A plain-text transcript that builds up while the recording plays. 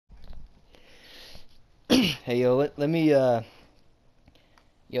Hey yo, let me let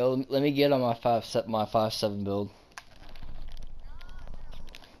me get on my 5.7 build.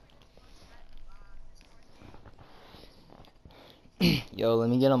 Yo, let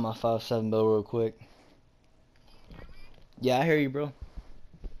me get on my 5.7 build real quick. Yeah, I hear you, bro.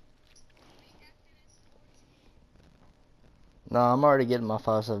 No, I'm already getting my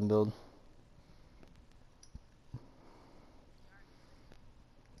 5.7 build.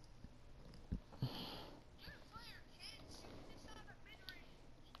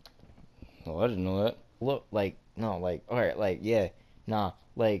 Oh, I didn't know that. Look, like, no, like, alright, like, yeah, nah,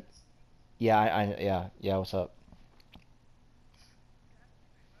 like, yeah, yeah, what's up?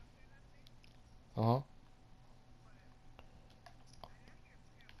 Uh-huh.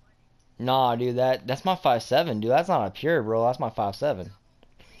 Nah, dude, that's my 5.7, dude. That's not a pure, bro. That's my 5.7.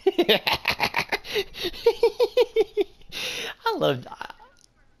 I love.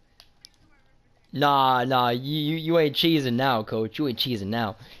 Nah, you ain't cheesing now, coach. You ain't cheesing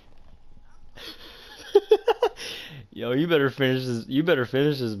now. Yo, you better finish this. You better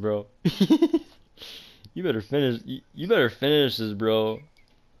finish this, bro. You better finish. You better finish this, bro.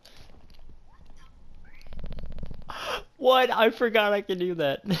 What? I forgot I could do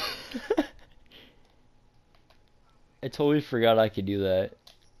that. I totally forgot I could do that.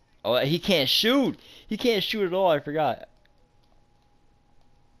 Oh, he can't shoot. He can't shoot at all. I forgot.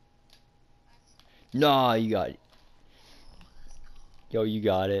 Nah, you got it. Yo, you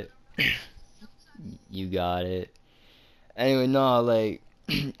got it. You got it. Anyway, no, like,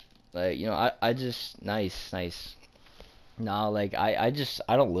 like I just nice. Nah, like I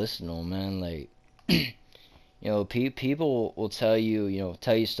don't listen to them, man. Like, people will tell you,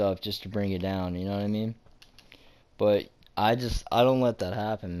 tell you stuff just to bring you down. You know what I mean? But I don't let that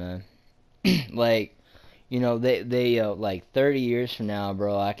happen, man. Like, they like 30 years from now,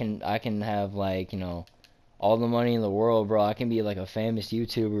 bro. I can have like all the money in the world, bro. I can be like a famous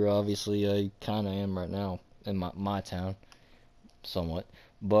YouTuber. Obviously, I kind of am right now in my town, somewhat.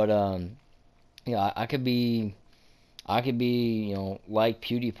 But yeah, I could be, like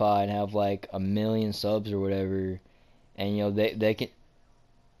PewDiePie and have like 1 million subs or whatever, and they can,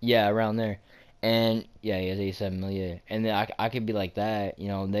 yeah, around there, and yeah, he has 87 million, and then I could be like that,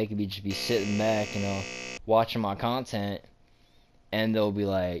 they could be just be sitting back, watching my content, and they'll be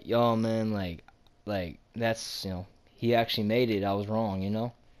like, yo, man, like that's he actually made it. I was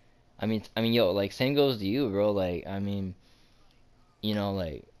wrong. I mean, yo, like same goes to you, bro. Like, I mean,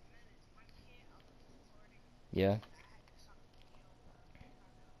 like, yeah,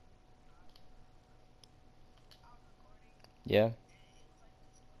 yeah,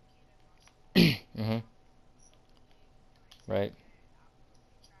 mhm, right,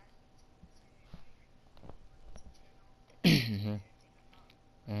 mhm,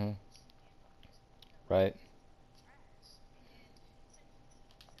 mhm, right.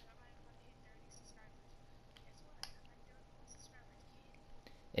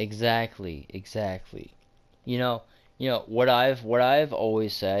 Exactly. You know, what I've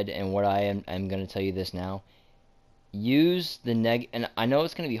always said, and what I'm gonna tell you this now. Use the and I know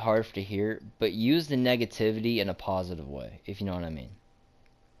it's gonna be hard to hear, but use the negativity in a positive way, if you know what I mean.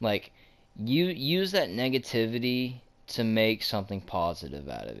 Like, you use that negativity to make something positive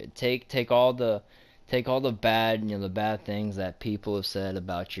out of it. Take all the bad, the bad things that people have said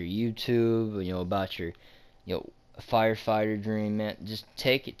about your YouTube, about your, firefighter dream, man. Just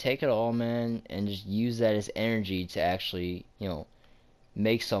take it all, man, and just use that as energy to actually,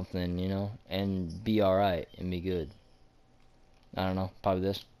 make something, and be all right and be good. I don't know, probably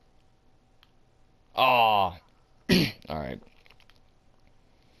this. Oh, all right.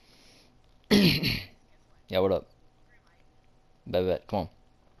 Yeah, what up? Bet. Come on.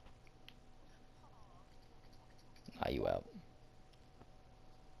 Are you out?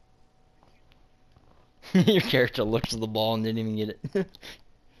 Your character looks at the ball and didn't even get it.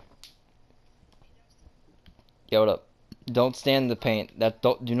 Yeah, what up? Don't stand in the paint.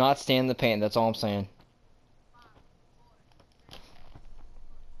 Do not stand in the paint. That's all I'm saying.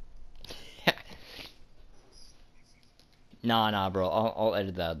 Nah, bro. I'll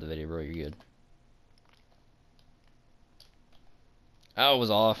edit that out of the video, bro. You're good. Oh, it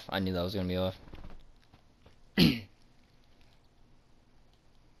was off. I knew that was gonna be off. Amen,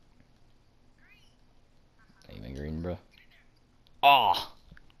 green, bro. Oh.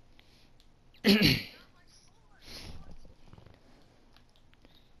 Yo,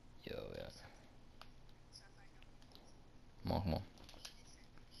 yeah. Come on.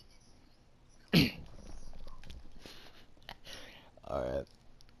 All right.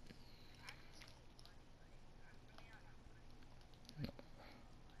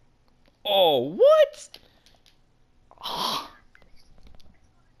 Oh, what?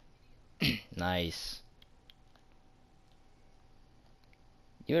 Nice.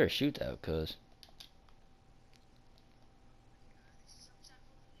 You better shoot that, cuz.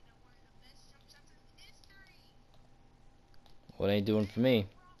 What ain't doing for me?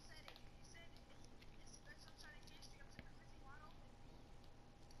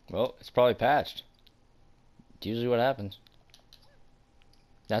 Well, it's probably patched. It's usually what happens.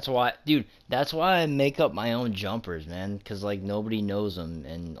 That's why, dude, that's why I make up my own jumpers, man. Cause like nobody knows them,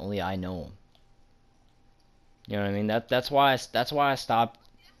 and only I know them. You know what I mean? That's why I stopped.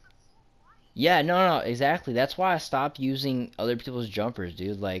 Yeah, no, exactly. That's why I stopped using other people's jumpers,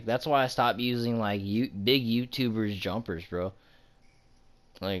 dude. Like that's why I stopped using like big YouTubers jumpers, bro.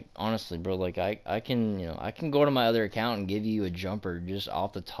 Like honestly, bro, like I can, I can go to my other account and give you a jumper just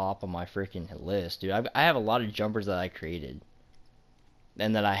off the top of my freaking list, dude. I have a lot of jumpers that I created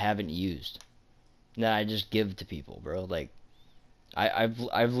and that I haven't used that I just give to people, bro. Like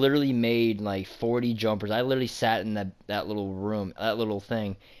I've literally made like 40 jumpers. I literally sat in that little room, that little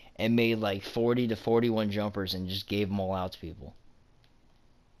thing, and made like 40 to 41 jumpers and just gave them all out to people.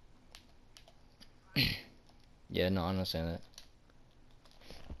 Yeah, no, I'm not saying that.